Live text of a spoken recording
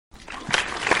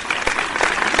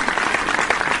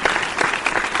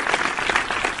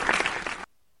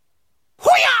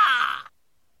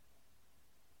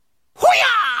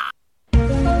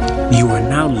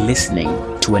listening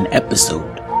to an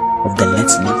episode of the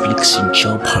Let's Netflix and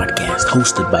Chill podcast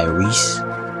hosted by Reese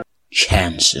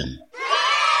Chanson.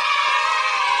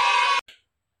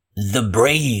 The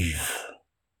Brave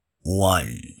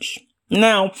Ones.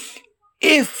 Now,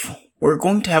 if we're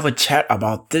going to have a chat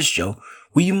about this show,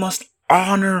 we must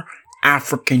honor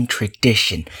African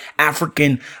tradition,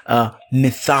 African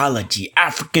mythology,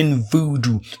 African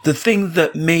voodoo, the things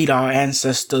that made our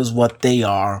ancestors what they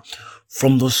are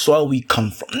from the soil we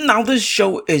come from. Now, this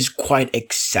show is quite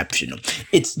exceptional.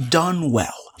 It's done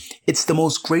well. It's the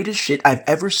most greatest shit I've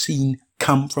ever seen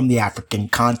come from the African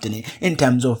continent in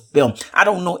terms of film. I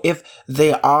don't know if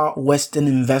they are Western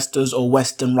investors or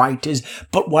Western writers,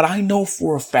 but what I know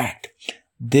for a fact,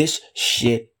 this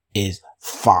shit is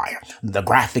fire. The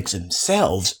graphics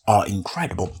themselves are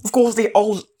incredible. Of course,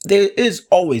 there is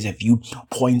always a few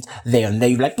points there and there.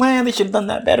 You're like, man, they should have done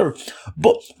that better.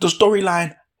 But the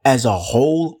storyline as a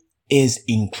whole is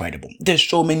incredible. There's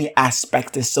so many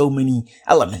aspects, there's so many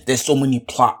elements, there's so many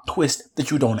plot twists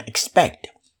that you don't expect.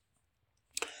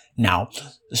 Now,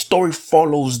 the story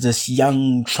follows this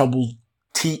young, troubled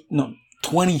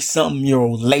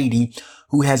 20-something-year-old lady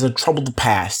who has a troubled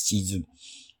past. She's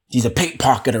a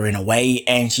pickpocketer in a way,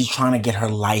 and she's trying to get her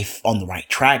life on the right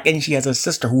track. And she has a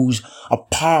sister who's a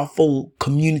powerful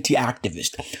community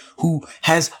activist who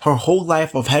has her whole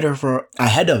life ahead of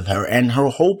her, and her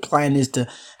whole plan is to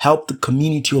help the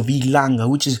community of Ilanga,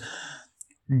 which is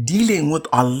dealing with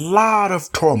a lot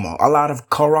of turmoil, a lot of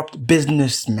corrupt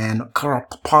businessmen,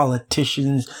 corrupt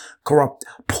politicians, corrupt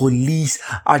police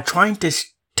are trying to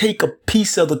take a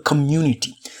piece of the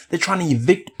community. They're trying to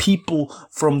evict people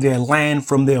from their land,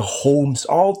 from their homes,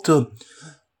 all to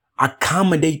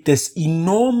accommodate this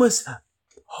enormous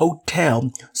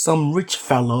hotel some rich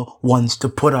fellow wants to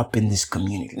put up in this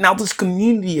community. Now, this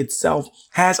community itself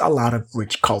has a lot of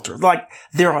rich culture. Like,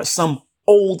 there are some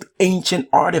old ancient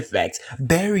artifacts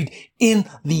buried in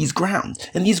these grounds.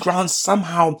 And these grounds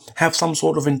somehow have some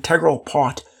sort of integral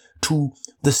part to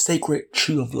the sacred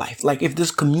tree of life. Like, if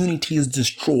this community is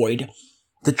destroyed,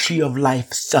 the tree of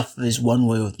life suffers one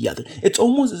way or the other. It's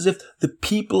almost as if the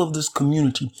people of this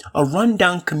community, a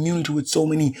rundown community with so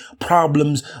many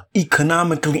problems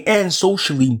economically and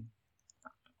socially,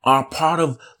 are part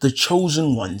of the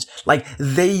chosen ones. Like,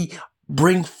 they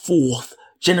bring forth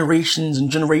generations and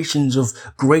generations of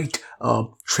great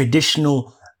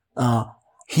traditional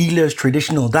healers,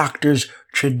 traditional doctors,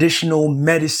 traditional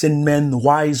medicine men,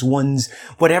 wise ones,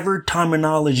 whatever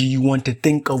terminology you want to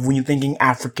think of when you're thinking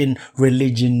African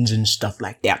religions and stuff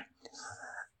like that.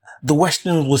 The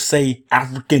Westerners will say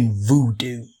African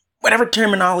voodoo. Whatever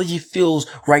terminology feels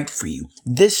right for you.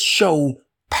 This show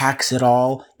packs it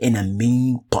all in a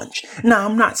mean punch. Now,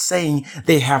 I'm not saying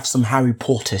they have some Harry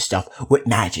Potter stuff with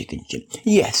magic and shit.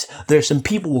 Yes, there's some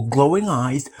people with glowing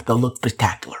eyes that look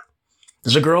spectacular.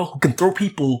 There's a girl who can throw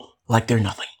people like they're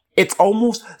nothing. It's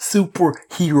almost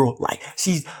superhero-like.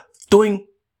 She's doing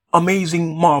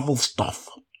amazing Marvel stuff.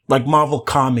 Like Marvel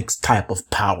Comics type of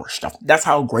power stuff. That's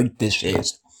how great this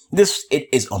is. It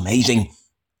is amazing.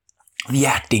 The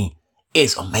acting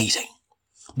is amazing.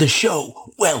 The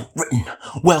show, well written,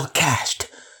 well cast,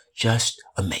 just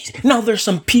amazing. Now, there's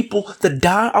some people that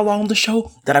die along the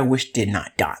show that I wish did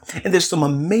not die. And there's some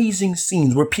amazing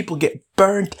scenes where people get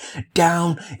burnt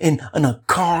down in a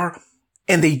car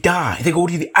and they die. They go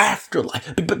to the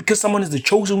afterlife. But because someone is the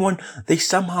chosen one, they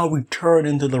somehow return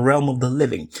into the realm of the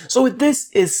living. So this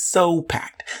is so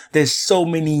packed. There's so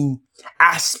many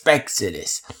aspects to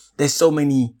this. There's so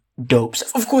many dopes.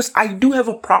 Of course, I do have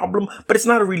a problem, but it's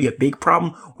not really a big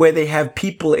problem, where they have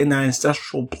people in the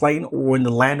ancestral plane or in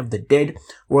the land of the dead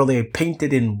where they're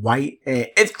painted in white.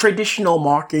 It's traditional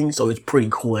marking, so it's pretty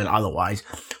cool and otherwise.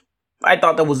 I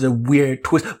thought that was a weird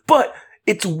twist, but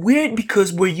it's weird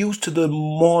because we're used to the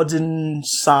modern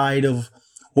side of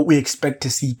what we expect to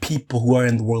see people who are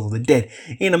in the world of the dead.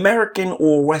 In American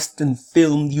or Western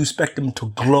film, you expect them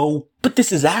to glow, but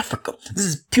this is Africa. This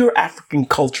is pure African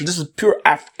culture. This is pure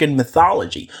African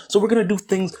mythology. So we're going to do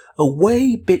things a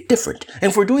way bit different. And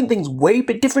if we're doing things way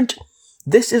bit different,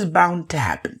 this is bound to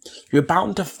happen. You're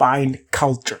bound to find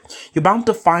culture. You're bound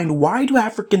to find, why do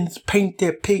Africans paint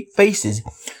their faces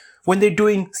when they're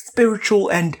doing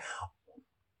spiritual and,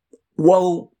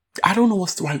 well, I don't know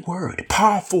what's the right word.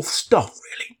 Powerful stuff,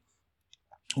 really.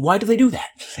 Why do they do that?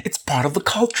 It's part of the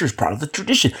culture. It's part of the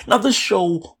tradition. Now, the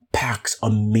show packs a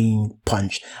mean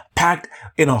punch. Packed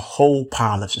in a whole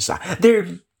pile of society. There are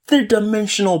They're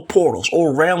dimensional portals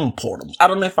or realm portals. I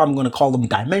don't know if I'm going to call them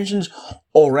dimensions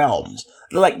or realms.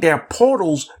 Like they're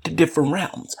portals to different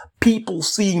realms. People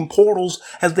seeing portals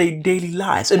as their daily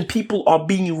lives, and people are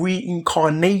being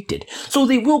reincarnated. So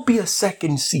there will be a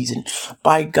second season.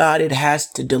 By God, it has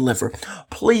to deliver.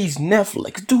 Please,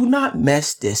 Netflix, do not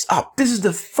mess this up. This is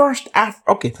the first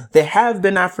okay, there have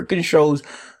been African shows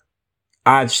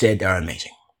I've said they're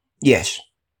amazing. Yes.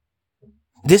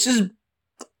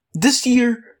 This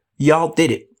year, y'all did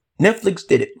it. Netflix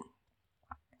did it.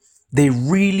 They're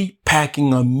really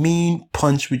packing a mean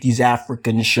punch with these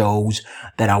African shows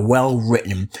that are well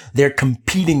written. They're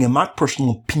competing, in my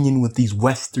personal opinion, with these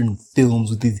Western films,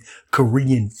 with these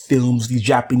Korean films, these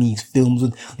Japanese films,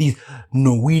 with these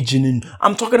Norwegian, and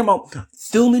I'm talking about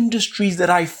film industries that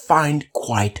I find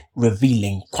quite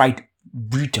revealing, quite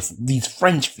beautiful. These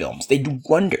French films, they do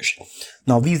wonders.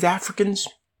 Now, these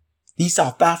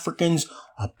South Africans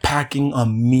are packing a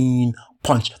mean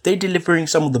punch. They're delivering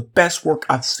some of the best work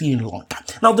I've seen in a long time.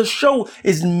 Now, the show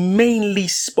is mainly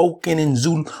spoken in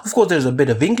Zulu. Of course, there's a bit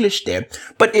of English there,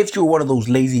 but if you're one of those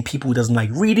lazy people who doesn't like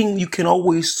reading, you can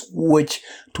always switch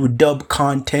to a dub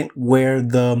content where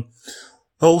the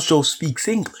whole show speaks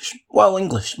English. Well,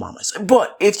 English, mamas.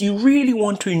 But if you really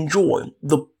want to enjoy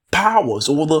the powers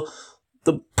or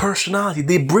the personality,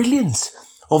 the brilliance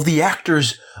of the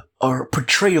actors or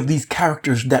portrayal of these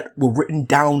characters that were written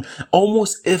down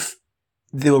almost if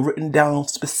they were written down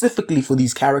specifically for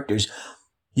these characters,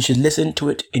 you should listen to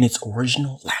it in its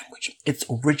original language, its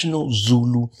original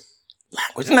Zulu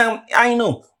language. Now, I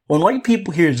know when white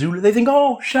people hear Zulu, they think,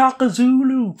 oh, Shaka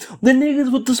Zulu, the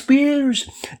niggas with the spears.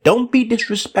 Don't be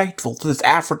disrespectful to this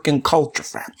African culture,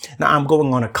 fam. Now, I'm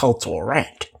going on a cultural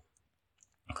rant.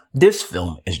 This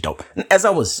film is dope. And as I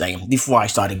was saying before I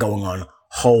started going on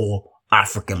whole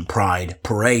African pride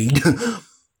parade,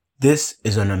 this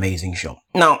is an amazing show.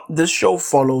 Now, this show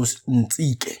follows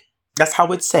Ntike. That's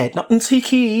how it's said. Not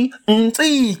Ntike.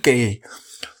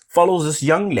 Follows this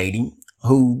young lady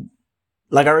who,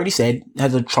 like I already said,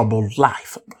 has a troubled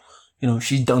life. You know,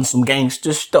 she's done some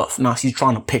gangster stuff. Now she's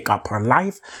trying to pick up her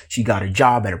life. She got a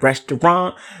job at a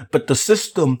restaurant. But the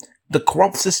system, the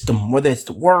corrupt system, whether it's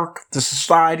the work, the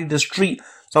society, the street,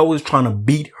 it's always trying to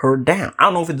beat her down. I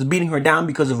don't know if it's beating her down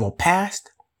because of her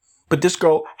past, but this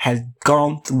girl has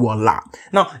gone through a lot.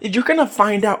 Now, you're going to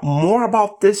find out more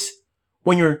about this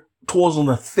when you're towards on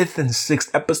the 5th and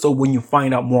 6th episode, when you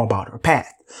find out more about her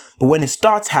past. But when it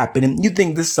starts happening, you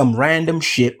think this is some random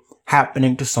shit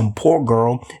happening to some poor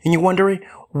girl, and you're wondering,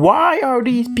 why are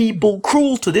these people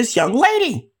cruel to this young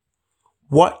lady?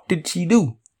 What did she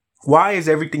do? Why is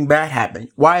everything bad happening?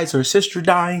 Why is her sister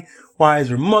dying? Why is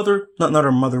her mother, not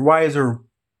her mother, why is her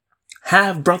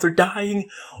half-brother dying?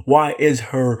 Why is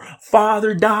her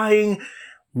father dying?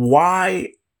 Why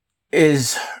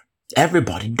is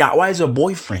everybody dying? Why is her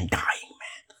boyfriend dying,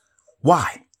 man?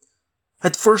 Why?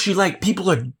 At first you like,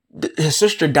 his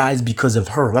sister dies because of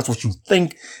her. That's what you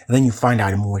think. And then you find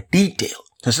out in more detail.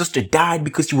 Her sister died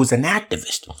because she was an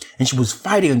activist and she was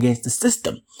fighting against the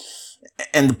system.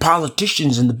 And the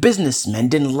politicians and the businessmen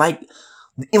didn't like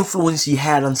the influence she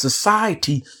had on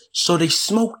society, so they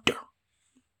smoked her.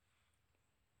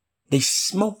 They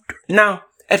smoked her. Now,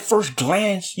 at first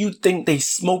glance, you'd think they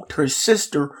smoked her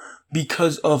sister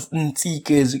because of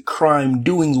Ntike's crime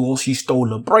doings while she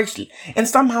stole a bracelet. And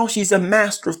somehow she's a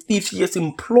master thief. She is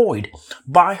employed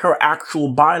by her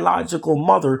actual biological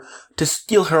mother to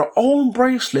steal her own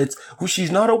bracelets, which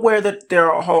she's not aware that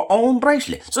they're her own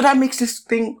bracelets. So that makes this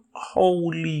thing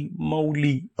holy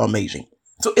moly amazing.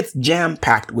 So it's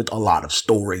jam-packed with a lot of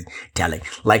storytelling.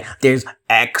 Like, there's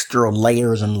extra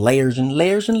layers and layers and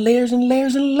layers and layers and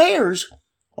layers and layers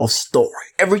of story.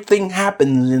 Everything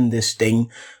happens in this thing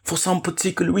for some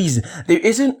particular reason. There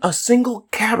isn't a single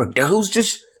character who's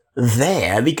just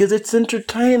there because it's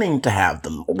entertaining to have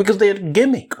them, or because they're a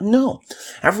gimmick. No.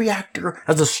 Every actor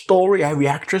has a story. Every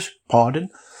actress,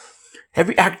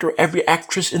 every actor, every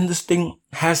actress in this thing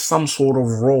has some sort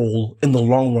of role in the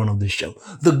long run of the show.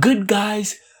 The good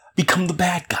guys become the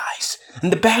bad guys,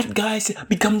 and the bad guys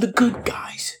become the good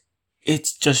guys.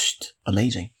 It's just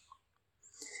amazing.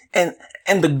 And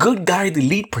the good guy, the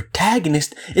lead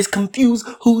protagonist, is confused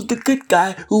who's the good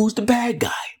guy, who's the bad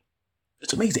guy.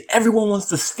 It's amazing. Everyone wants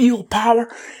to steal power.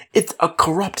 It's a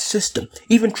corrupt system.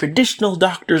 Even traditional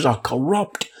doctors are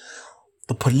corrupt.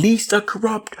 The police are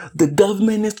corrupt. The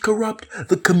government is corrupt.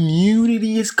 The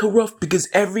community is corrupt because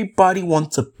everybody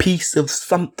wants a piece of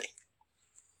something.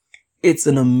 It's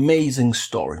an amazing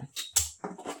story.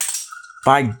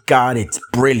 By God, it's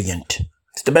brilliant.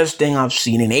 It's the best thing I've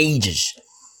seen in ages.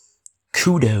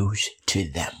 Kudos to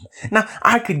them. Now,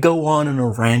 I could go on in a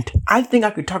rant. I think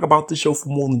I could talk about the show for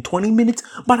more than 20 minutes,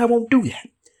 but I won't do that.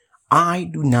 I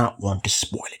do not want to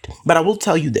spoil it. But I will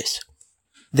tell you this.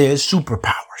 There's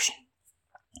superpowers.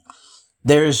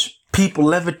 There's people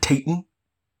levitating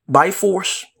by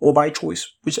force or by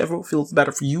choice, whichever feels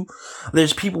better for you.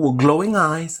 There's people with glowing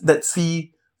eyes that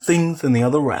see things in the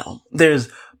other realm. There's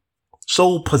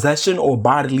soul possession or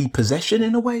bodily possession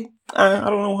in a way. I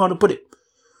don't know how to put it.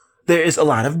 There is a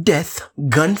lot of death,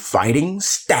 gunfighting,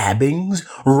 stabbings,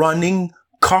 running,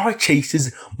 car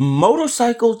chases,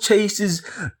 motorcycle chases,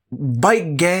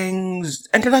 bike gangs,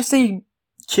 and did I say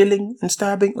killing and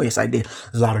stabbing? Oh, yes, I did.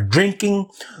 There's a lot of drinking,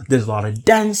 there's a lot of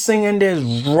dancing, and there's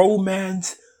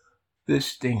romance.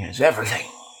 This thing is everything.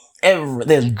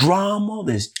 There's drama,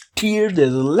 there's tears,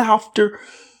 there's laughter,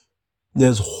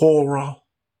 there's horror,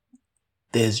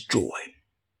 there's joy.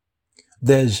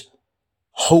 There's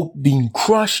hope being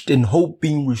crushed and hope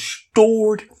being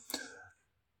restored.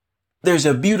 There's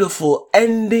a beautiful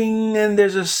ending and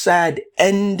there's a sad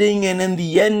ending. And in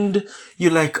the end,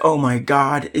 you're like, oh my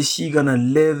God, is she gonna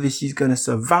live? Is she gonna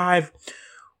survive?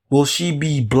 Will she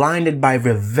be blinded by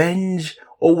revenge?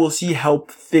 Or will she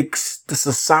help fix the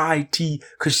society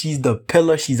because she's the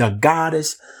pillar? She's a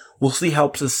goddess. Will she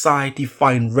help society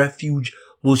find refuge?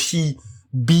 Will she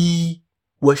be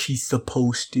what she's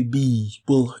supposed to be?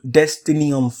 Will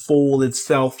destiny unfold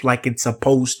itself like it's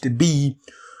supposed to be?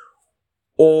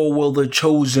 Or will the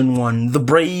chosen one, the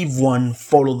brave one,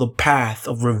 follow the path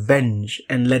of revenge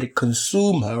and let it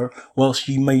consume her while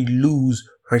she may lose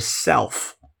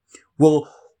herself? Will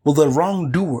the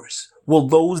wrongdoers, will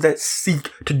those that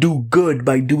seek to do good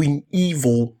by doing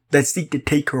evil, that seek to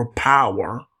take her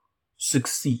power,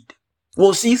 succeed?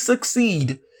 Will she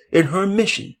succeed in her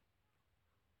mission?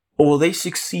 Or will they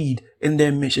succeed in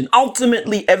their mission?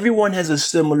 Ultimately, everyone has a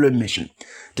similar mission: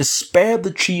 to spare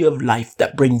the tree of life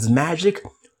that brings magic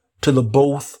to the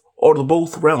both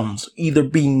realms, either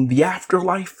being the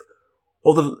afterlife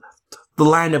or the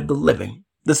land of the living,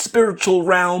 the spiritual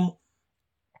realm,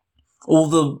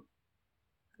 or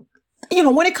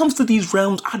when it comes to these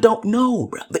realms, I don't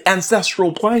know. The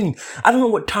ancestral plane, I don't know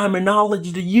what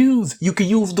terminology to use. You could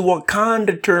use the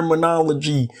Wakanda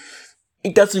terminology.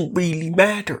 It doesn't really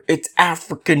matter. It's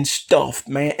African stuff,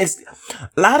 man. It's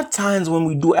a lot of times when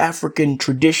we do African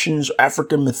traditions,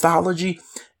 African mythology,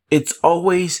 it's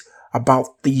always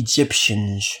about the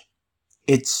Egyptians.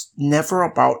 It's never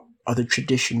about other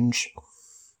traditions.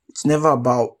 It's never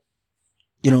about,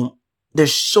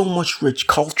 there's so much rich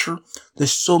culture.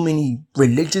 There's so many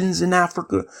religions in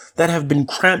Africa that have been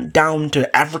cramped down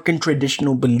to African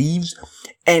traditional beliefs.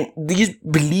 And these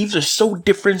beliefs are so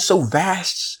different, so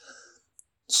vast,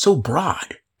 so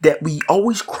broad, that we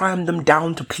always cram them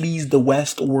down to please the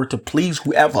West or to please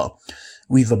whoever.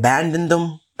 We've abandoned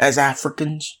them as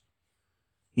Africans.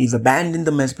 We've abandoned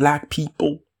them as Black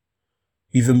people.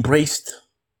 We've embraced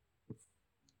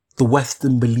the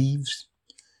Western beliefs.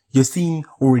 You're seen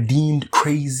or deemed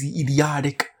crazy,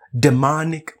 idiotic,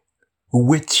 demonic,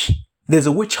 witch. There's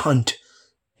a witch hunt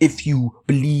if you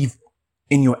believe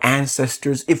in your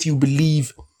ancestors, if you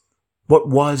believe what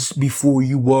was before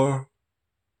you were.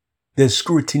 There's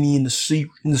scrutiny in the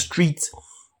streets.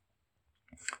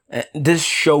 This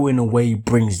show, in a way,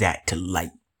 brings that to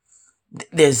light.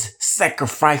 There's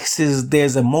sacrifices.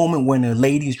 There's a moment when a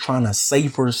lady's trying to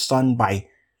save her son by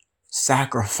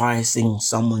sacrificing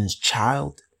someone's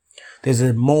child. There's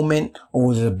a moment,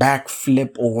 or there's a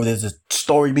backflip, or there's a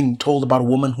story being told about a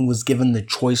woman who was given the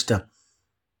choice to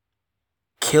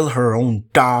kill her own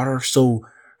daughter so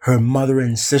her mother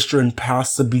and sister and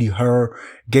possibly her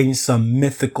gain some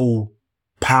mythical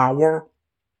power.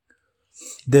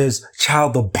 There's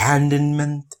child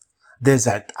abandonment. There's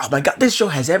oh my God, this show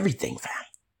has everything,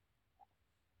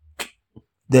 fam.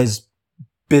 There's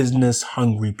business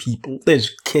hungry people.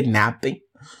 There's kidnapping.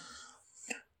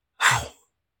 Wow.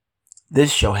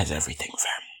 This show has everything,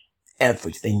 fam.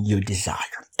 Everything you desire.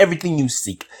 Everything you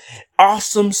seek.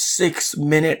 Awesome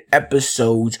 6-minute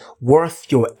episodes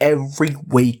worth your every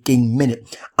waking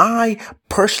minute. I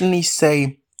personally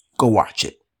say, go watch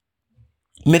it.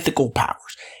 Mythical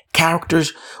powers.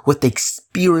 Characters with the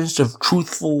experience of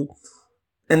truthful,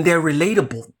 and they're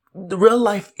relatable. The real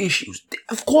life issues.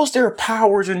 Of course, there are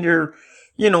powers and there are,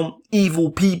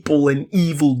 evil people and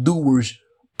evil doers.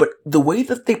 But the way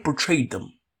that they portrayed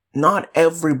them, not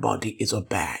everybody is a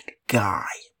bad guy.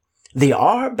 They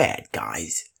are bad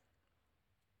guys,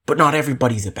 but not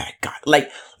everybody's a bad guy.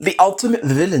 Like the ultimate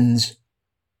villains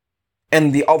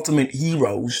and the ultimate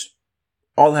heroes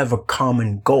all have a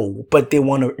common goal, but they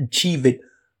want to achieve it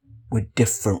with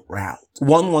different routes.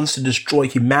 One wants to destroy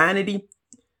humanity,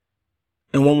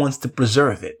 and one wants to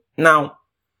preserve it. Now,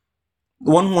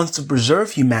 one wants to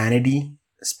preserve humanity's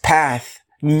path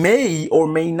may or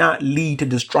may not lead to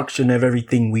destruction of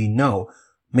everything we know,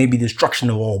 maybe destruction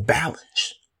of all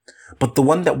balance. But the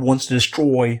one that wants to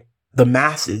destroy the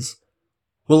masses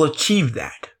will achieve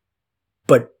that.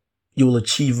 But you will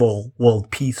achieve all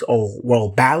world peace, all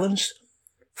world balance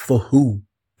for who?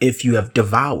 If you have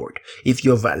devoured, if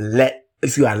you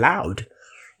allowed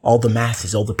all the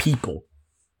masses, all the people,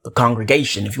 the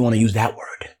congregation, if you want to use that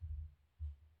word,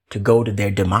 to go to their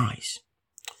demise.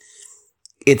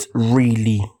 It's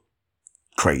really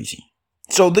crazy.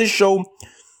 So this show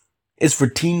is for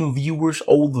teen viewers,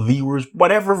 old viewers,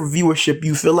 whatever viewership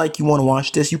you feel like you want to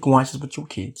watch this, you can watch this with your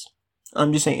kids.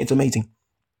 I'm just saying, it's amazing.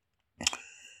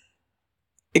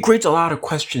 It creates a lot of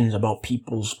questions about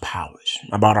people's powers,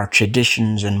 about our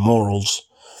traditions and morals.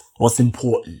 What's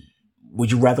important?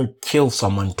 Would you rather kill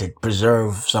someone to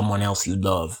preserve someone else you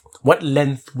love? What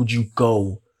length would you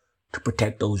go to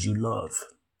protect those you love?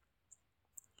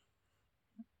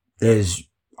 There's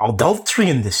adultery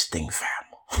in this thing,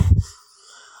 fam.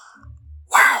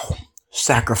 Wow.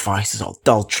 Sacrifices,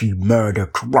 adultery, murder,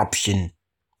 corruption,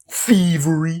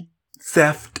 thievery,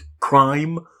 theft,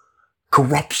 crime,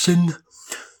 corruption.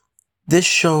 This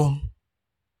show,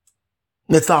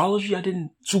 mythology,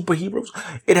 superheroes,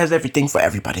 it has everything for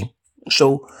everybody.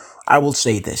 So I will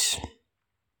say this.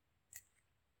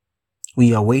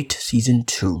 We await season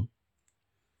 2.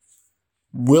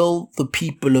 Will the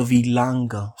people of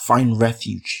Ilanga find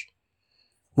refuge?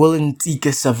 Will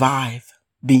Ntika survive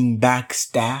being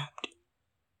backstabbed?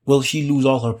 Will she lose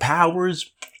all her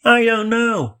powers? I don't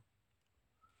know.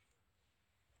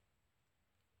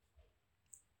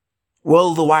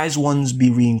 Will the wise ones be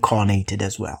reincarnated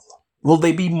as well? Will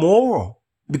they be more?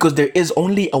 Because there is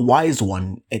only a wise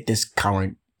one at this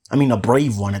a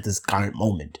brave one at this current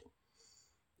moment.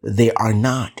 They are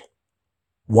not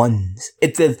ones.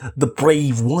 It says the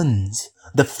brave ones,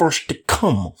 the first to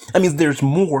come. There's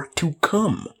more to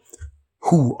come.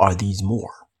 Who are these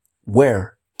more?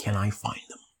 Where can I find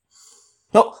them?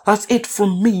 Well, that's it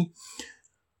from me.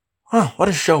 What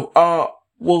a show.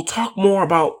 We'll talk more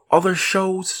about other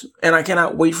shows, and I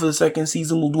cannot wait for the second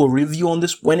season. We'll do a review on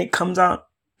this when it comes out,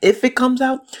 if it comes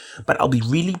out, but I'll be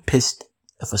really pissed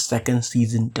if a second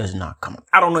season does not come out.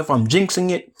 I don't know if I'm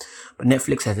jinxing it, but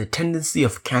Netflix has a tendency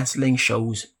of canceling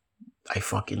shows I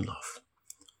fucking love.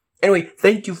 Anyway,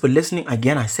 thank you for listening.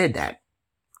 Again, I said that.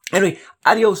 Anyway,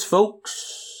 adios,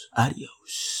 folks.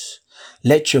 Adios.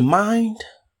 Let your mind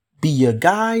be your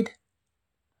guide,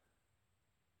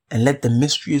 and let the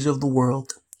mysteries of the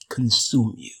world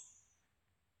consume you.